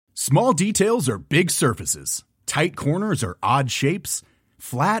Small details are big surfaces. Tight corners are odd shapes.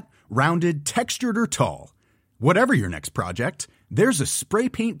 Flat, rounded, textured, or tall. Whatever your next project, there's a spray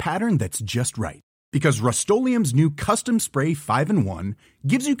paint pattern that's just right. Because Rust-Oleum's new Custom Spray 5-in-1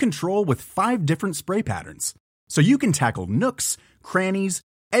 gives you control with 5 different spray patterns. So you can tackle nooks, crannies,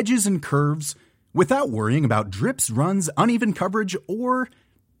 edges, and curves without worrying about drips, runs, uneven coverage, or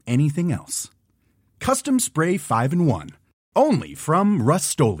anything else. Custom Spray 5-in-1. Only from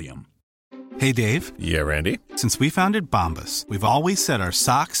Rust-Oleum. Hey, Dave. Yeah, Randy. Since we founded Bombas, we've always said our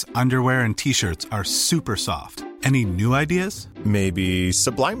socks, underwear, and T-shirts are super soft. Any new ideas? Maybe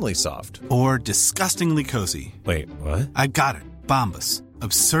sublimely soft. Or disgustingly cozy. Wait, what? I got it. Bombas.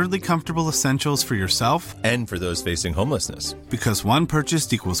 Absurdly comfortable essentials for yourself and for those facing homelessness. Because one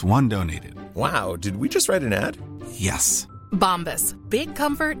purchased equals one donated. Wow, did we just write an ad? Yes. Bombas. Big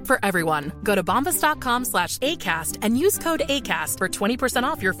comfort for everyone. Go to bombas.com/ACAST and use code ACAST for 20%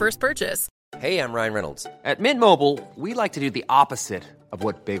 off your first purchase. Hey, I'm Ryan Reynolds. At Mint Mobile, we like to do the opposite of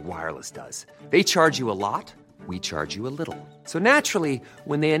what Big Wireless does. They charge you a lot, we charge you a little. So naturally,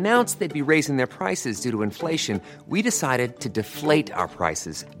 when they announced they'd be raising their prices due to inflation, we decided to deflate our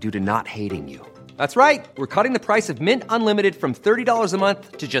prices due to not hating you. That's right. We're cutting the price of Mint Unlimited from $30 a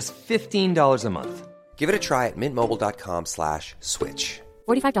month to just $15 a month. Give it a try at mintmobile.com/switch.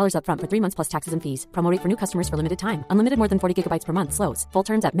 $45 up front for 3 months plus taxes and fees. Promo rate for new customers for limited time. Unlimited more than 40 gigabytes per month. Slows full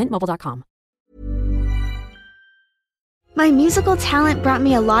terms at mintmobile.com. My musical talent brought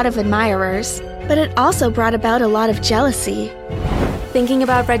me a lot of admirers, but it also brought about a lot of jealousy. Thinking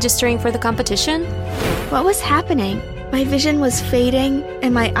about registering for the competition? What was happening? My vision was fading,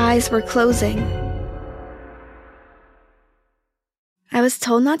 and my eyes were closing. I was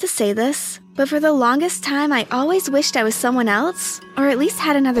told not to say this, but for the longest time I always wished I was someone else, or at least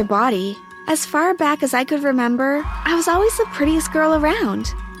had another body. As far back as I could remember, I was always the prettiest girl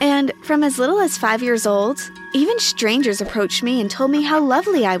around. And from as little as 5 years old, even strangers approached me and told me how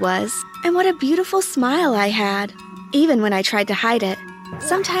lovely I was, and what a beautiful smile I had, even when I tried to hide it.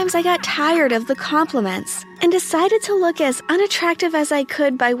 Sometimes I got tired of the compliments and decided to look as unattractive as I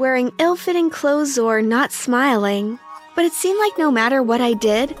could by wearing ill-fitting clothes or not smiling. But it seemed like no matter what I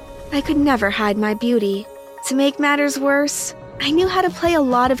did, I could never hide my beauty. To make matters worse, I knew how to play a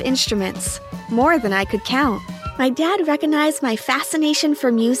lot of instruments, more than I could count. My dad recognized my fascination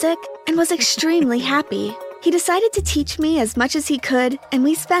for music and was extremely happy. He decided to teach me as much as he could, and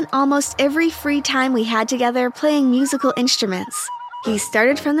we spent almost every free time we had together playing musical instruments. He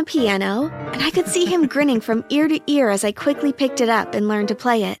started from the piano, and I could see him grinning from ear to ear as I quickly picked it up and learned to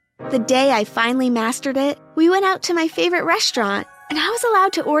play it. The day I finally mastered it, we went out to my favorite restaurant, and I was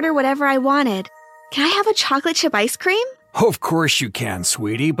allowed to order whatever I wanted. Can I have a chocolate chip ice cream? Of course you can,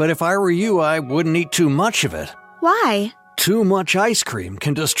 sweetie, but if I were you, I wouldn't eat too much of it. Why? Too much ice cream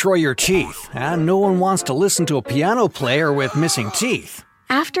can destroy your teeth, and no one wants to listen to a piano player with missing teeth.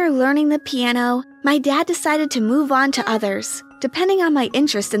 After learning the piano, my dad decided to move on to others, depending on my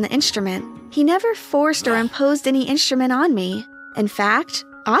interest in the instrument. He never forced or imposed any instrument on me. In fact,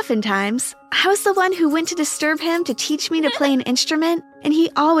 oftentimes, I was the one who went to disturb him to teach me to play an instrument, and he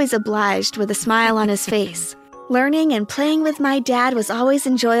always obliged with a smile on his face. Learning and playing with my dad was always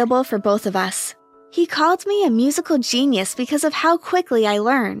enjoyable for both of us. He called me a musical genius because of how quickly I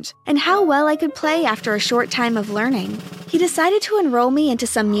learned, and how well I could play after a short time of learning. He decided to enroll me into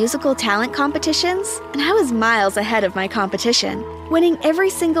some musical talent competitions, and I was miles ahead of my competition, winning every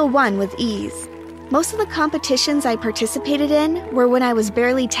single one with ease. Most of the competitions I participated in were when I was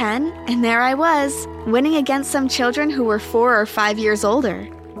barely 10, and there I was, winning against some children who were 4 or 5 years older.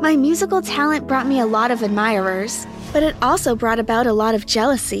 My musical talent brought me a lot of admirers, but it also brought about a lot of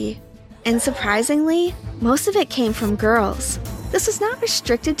jealousy. And surprisingly, most of it came from girls. This was not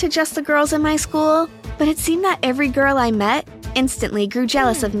restricted to just the girls in my school, but it seemed that every girl I met instantly grew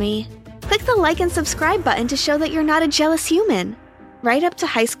jealous of me. Click the like and subscribe button to show that you're not a jealous human. Right up to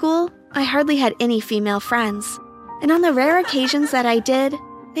high school, I hardly had any female friends. And on the rare occasions that I did,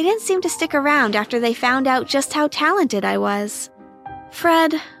 they didn't seem to stick around after they found out just how talented I was.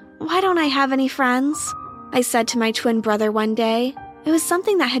 Fred, why don't I have any friends? I said to my twin brother one day. It was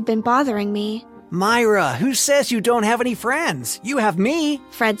something that had been bothering me. Myra, who says you don't have any friends? You have me,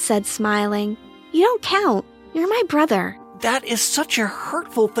 Fred said, smiling. You don't count. You're my brother. That is such a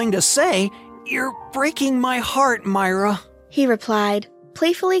hurtful thing to say. You're breaking my heart, Myra, he replied,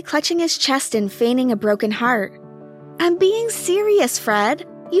 playfully clutching his chest and feigning a broken heart. I'm being serious, Fred.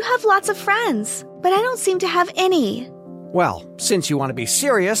 You have lots of friends, but I don't seem to have any. Well, since you want to be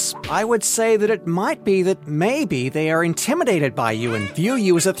serious, I would say that it might be that maybe they are intimidated by you and view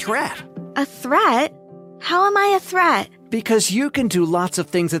you as a threat. A threat? How am I a threat? Because you can do lots of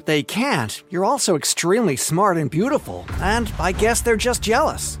things that they can't. You're also extremely smart and beautiful, and I guess they're just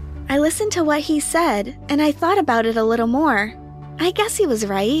jealous. I listened to what he said, and I thought about it a little more. I guess he was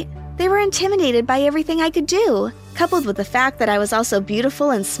right. They were intimidated by everything I could do, coupled with the fact that I was also beautiful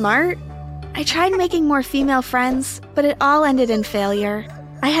and smart. I tried making more female friends, but it all ended in failure.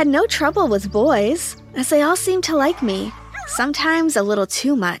 I had no trouble with boys, as they all seemed to like me, sometimes a little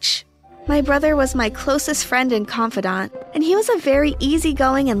too much. My brother was my closest friend and confidant, and he was a very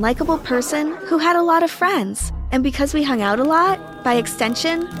easygoing and likable person who had a lot of friends. And because we hung out a lot, by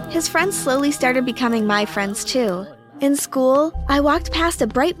extension, his friends slowly started becoming my friends too. In school, I walked past a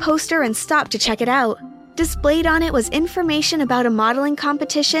bright poster and stopped to check it out. Displayed on it was information about a modeling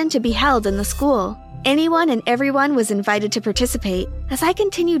competition to be held in the school. Anyone and everyone was invited to participate. As I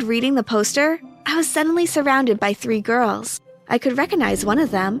continued reading the poster, I was suddenly surrounded by 3 girls. I could recognize one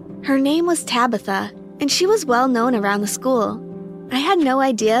of them. Her name was Tabitha, and she was well known around the school. I had no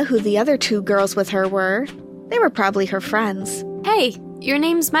idea who the other 2 girls with her were. They were probably her friends. Hey, your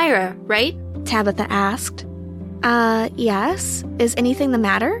name's Myra, right? Tabitha asked. Yes. Is anything the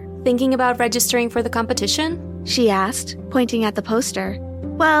matter? Thinking about registering for the competition? She asked, pointing at the poster.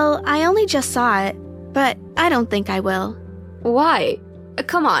 Well, I only just saw it, but I don't think I will. Why?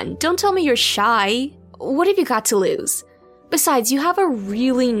 Come on, don't tell me you're shy. What have you got to lose? Besides, you have a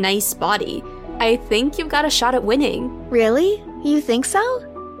really nice body. I think you've got a shot at winning. Really? You think so?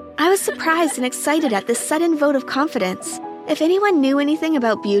 I was surprised and excited at this sudden vote of confidence. If anyone knew anything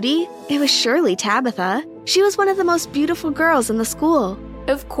about beauty, it was surely Tabitha. She was one of the most beautiful girls in the school.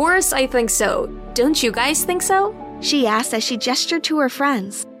 Of course I think so. Don't you guys think so? She asked as she gestured to her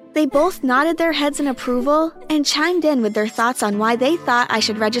friends. They both nodded their heads in approval and chimed in with their thoughts on why they thought I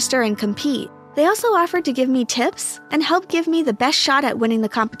should register and compete. They also offered to give me tips and help give me the best shot at winning the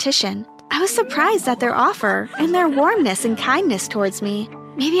competition. I was surprised at their offer and their warmness and kindness towards me.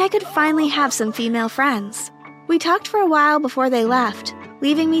 Maybe I could finally have some female friends. We talked for a while before they left,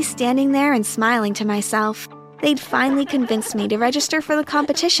 leaving me standing there and smiling to myself. They'd finally convinced me to register for the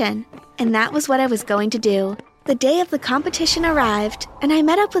competition, and that was what I was going to do. The day of the competition arrived, and I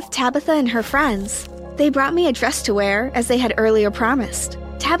met up with Tabitha and her friends. They brought me a dress to wear, as they had earlier promised.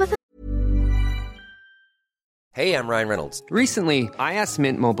 Tabitha. Hey, I'm Ryan Reynolds. Recently, I asked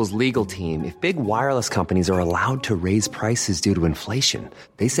Mint Mobile's legal team if big wireless companies are allowed to raise prices due to inflation.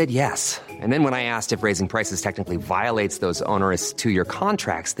 They said yes. And then when I asked if raising prices technically violates those onerous 2-year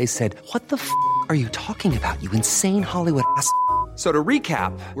contracts, they said, "What the f*** are you talking about, you insane Hollywood ass?" So to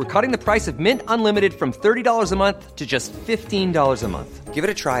recap, we're cutting the price of Mint Unlimited from $30 a month to just $15 a month. Give it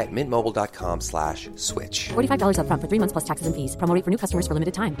a try at mintmobile.com/switch. $45 up front for 3 months plus taxes and fees. Promo rate for new customers for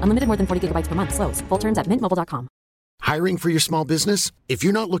limited time. Unlimited more than 40 gigabytes per month. Slows full terms at mintmobile.com. Hiring for your small business? If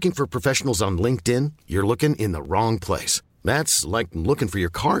you're not looking for professionals on LinkedIn, you're looking in the wrong place. That's like looking for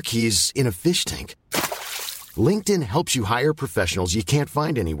your car keys in a fish tank. LinkedIn helps you hire professionals you can't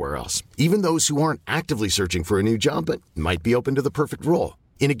find anywhere else, even those who aren't actively searching for a new job but might be open to the perfect role.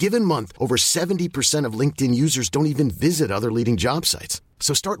 In a given month, over 70% of LinkedIn users don't even visit other leading job sites.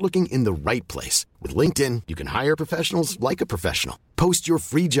 So start looking in the right place. With LinkedIn, you can hire professionals like a professional. Post your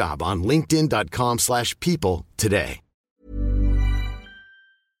free job on linkedin.com/people today.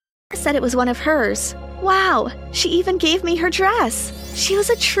 Said it was one of hers. Wow, she even gave me her dress. She was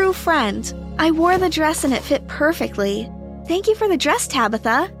a true friend. I wore the dress and it fit perfectly. Thank you for the dress,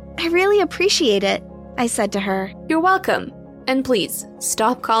 Tabitha. I really appreciate it, I said to her. You're welcome. And please,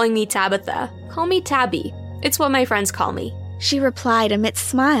 stop calling me Tabitha. Call me Tabby. It's what my friends call me. She replied amidst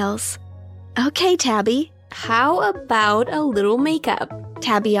smiles. Okay, Tabby. How about a little makeup?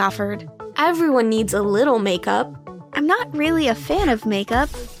 Tabby offered. Everyone needs a little makeup. I'm not really a fan of makeup.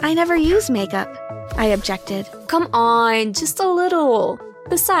 I never use makeup, I objected. Come on, just a little.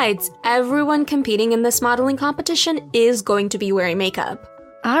 Besides, everyone competing in this modeling competition is going to be wearing makeup.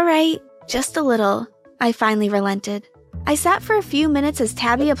 All right, just a little. I finally relented. I sat for a few minutes as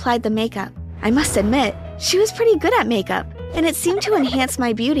Tabby applied the makeup. I must admit, she was pretty good at makeup, and it seemed to enhance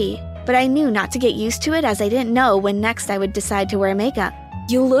my beauty. But I knew not to get used to it as I didn't know when next I would decide to wear makeup.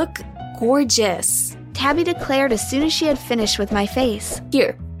 You look gorgeous, Tabby declared as soon as she had finished with my face.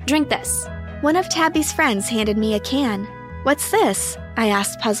 Here, drink this. One of Tabby's friends handed me a can. What's this? I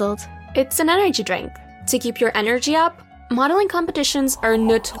asked, puzzled. It's an energy drink. To keep your energy up, modeling competitions are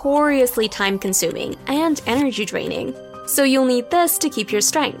notoriously time-consuming and energy draining. So you'll need this to keep your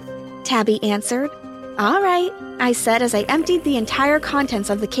strength. Tabby answered. All right, I said as I emptied the entire contents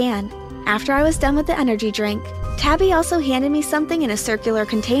of the can. After I was done with the energy drink, Tabby also handed me something in a circular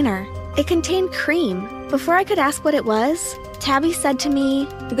container. It contained cream. Before I could ask what it was, Tabby said to me,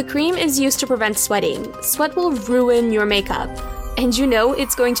 "The cream is used to prevent sweating. Sweat will ruin your makeup. And you know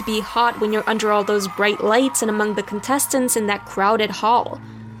it's going to be hot when you're under all those bright lights and among the contestants in that crowded hall.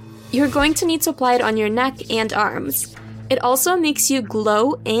 You're going to need to apply it on your neck and arms. It also makes you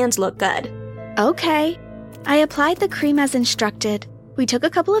glow and look good." Okay. I applied the cream as instructed. We took a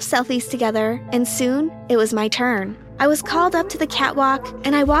couple of selfies together, and soon it was my turn. I was called up to the catwalk,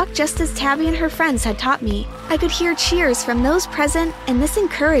 and I walked just as Tabby and her friends had taught me. I could hear cheers from those present, and this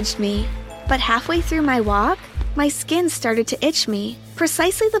encouraged me. But halfway through my walk, my skin started to itch me,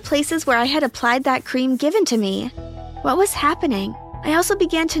 precisely the places where I had applied that cream given to me. What was happening? I also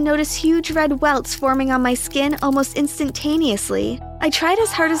began to notice huge red welts forming on my skin almost instantaneously. I tried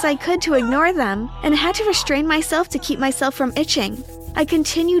as hard as I could to ignore them, and had to restrain myself to keep myself from itching. I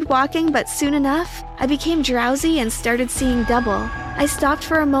continued walking, but soon enough, I became drowsy and started seeing double. I stopped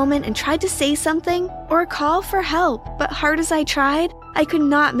for a moment and tried to say something or call for help, but hard as I tried, I could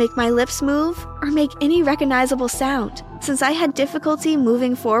not make my lips move or make any recognizable sound. Since I had difficulty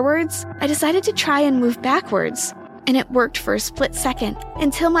moving forwards, I decided to try and move backwards. And it worked for a split second,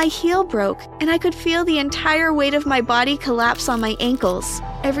 until my heel broke and I could feel the entire weight of my body collapse on my ankles.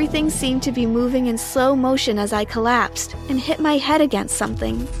 Everything seemed to be moving in slow motion as I collapsed and hit my head against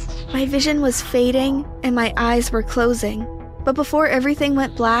something. My vision was fading and my eyes were closing. But before everything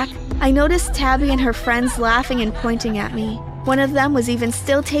went black, I noticed Tabby and her friends laughing and pointing at me. One of them was even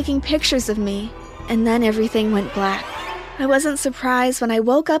still taking pictures of me. And then everything went black. I wasn't surprised when I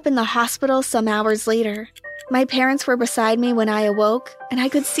woke up in the hospital some hours later. My parents were beside me when I awoke, and I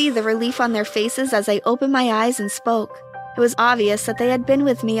could see the relief on their faces as I opened my eyes and spoke. It was obvious that they had been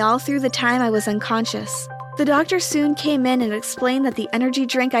with me all through the time I was unconscious. The doctor soon came in and explained that the energy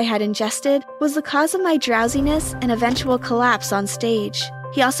drink I had ingested was the cause of my drowsiness and eventual collapse on stage.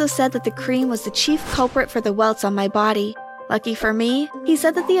 He also said that the cream was the chief culprit for the welts on my body. Lucky for me, he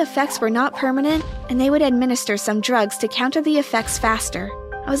said that the effects were not permanent and they would administer some drugs to counter the effects faster.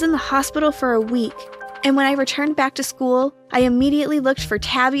 I was in the hospital for a week. And when I returned back to school, I immediately looked for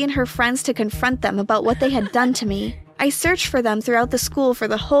Tabby and her friends to confront them about what they had done to me. I searched for them throughout the school for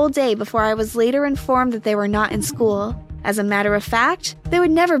the whole day before I was later informed that they were not in school. As a matter of fact, they would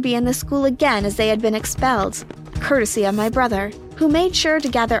never be in the school again as they had been expelled, courtesy of my brother, who made sure to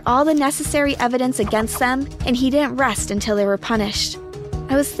gather all the necessary evidence against them, and he didn't rest until they were punished.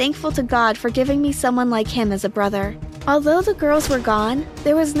 I was thankful to God for giving me someone like him as a brother. Although the girls were gone,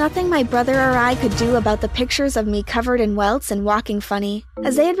 there was nothing my brother or I could do about the pictures of me covered in welts and walking funny,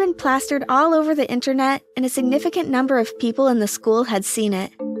 as they had been plastered all over the internet and a significant number of people in the school had seen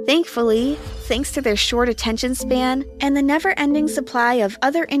it. Thankfully, thanks to their short attention span and the never-ending supply of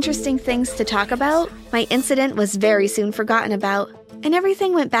other interesting things to talk about, my incident was very soon forgotten about, and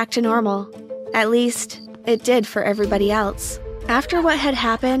everything went back to normal. At least, it did for everybody else. After what had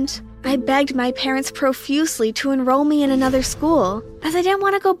happened, I begged my parents profusely to enroll me in another school, as I didn't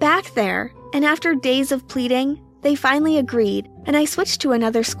want to go back there. And after days of pleading, they finally agreed, and I switched to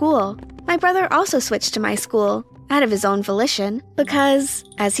another school. My brother also switched to my school, out of his own volition, because,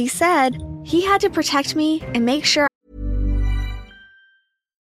 as he said, he had to protect me and make sure.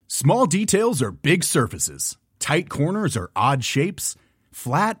 Small details are big surfaces. Tight corners are odd shapes.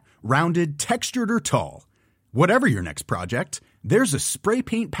 Flat, rounded, textured, or tall. Whatever your next project, there's a spray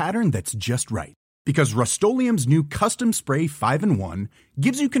paint pattern that's just right. Because Rust-Oleum's new Custom Spray 5-in-1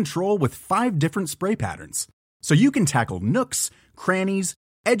 gives you control with 5 different spray patterns. So you can tackle nooks, crannies,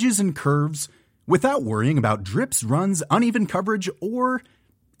 edges, and curves without worrying about drips, runs, uneven coverage, or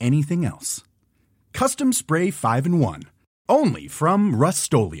anything else. Custom Spray 5-in-1. Only from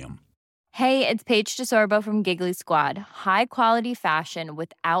Rust-Oleum. Hey, it's Paige DeSorbo from Giggly Squad. High quality fashion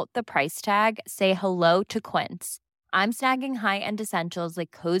without the price tag. Say hello to Quince. I'm snagging high-end essentials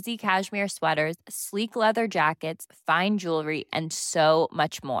like cozy cashmere sweaters, sleek leather jackets, fine jewelry, and so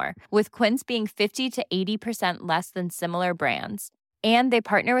much more. With Quince being 50 to 80% less than similar brands. And they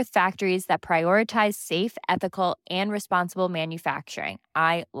partner with factories that prioritize safe, ethical, and responsible manufacturing.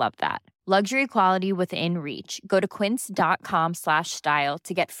 I love that. Luxury quality within reach. Go to quince.com/style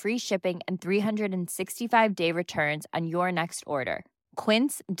to get free shipping and 365-day returns on your next order.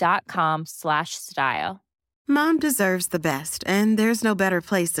 Quince.com/style. Mom deserves the best, and there's no better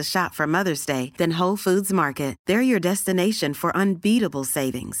place to shop for Mother's Day than Whole Foods Market. They're your destination for unbeatable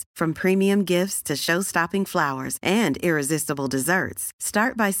savings, from premium gifts to show-stopping flowers and irresistible desserts.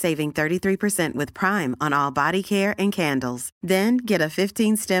 Start by saving 33% with Prime on all body care and candles. Then get a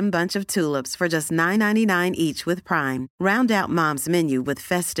 15-stem bunch of tulips for just $9.99 each with Prime. Round out Mom's menu with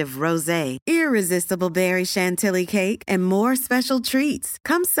festive rosé, irresistible berry chantilly cake, and more special treats.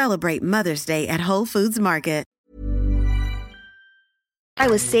 Come celebrate Mother's Day at Whole Foods Market. I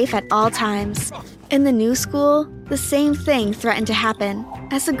was safe at all times. In the new school, the same thing threatened to happen.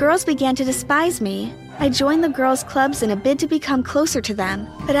 As the girls began to despise me, I joined the girls' clubs in a bid to become closer to them.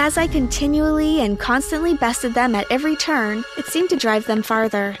 But as I continually and constantly bested them at every turn, it seemed to drive them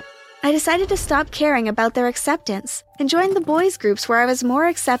farther. I decided to stop caring about their acceptance and joined the boys' groups where I was more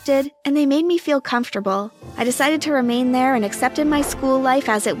accepted and they made me feel comfortable. I decided to remain there and accepted my school life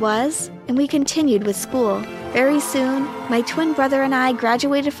as it was, and we continued with school. Very soon, my twin brother and I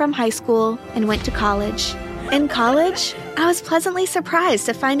graduated from high school and went to college. In college, I was pleasantly surprised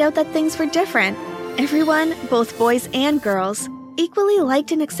to find out that things were different. Everyone, both boys and girls, equally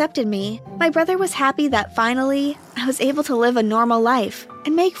liked and accepted me. My brother was happy that finally, I was able to live a normal life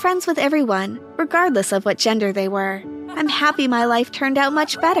and make friends with everyone, regardless of what gender they were. I'm happy my life turned out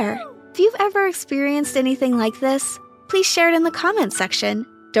much better. If you've ever experienced anything like this, please share it in the comments section.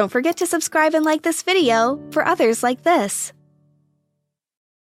 Don't forget to subscribe and like this video for others like this.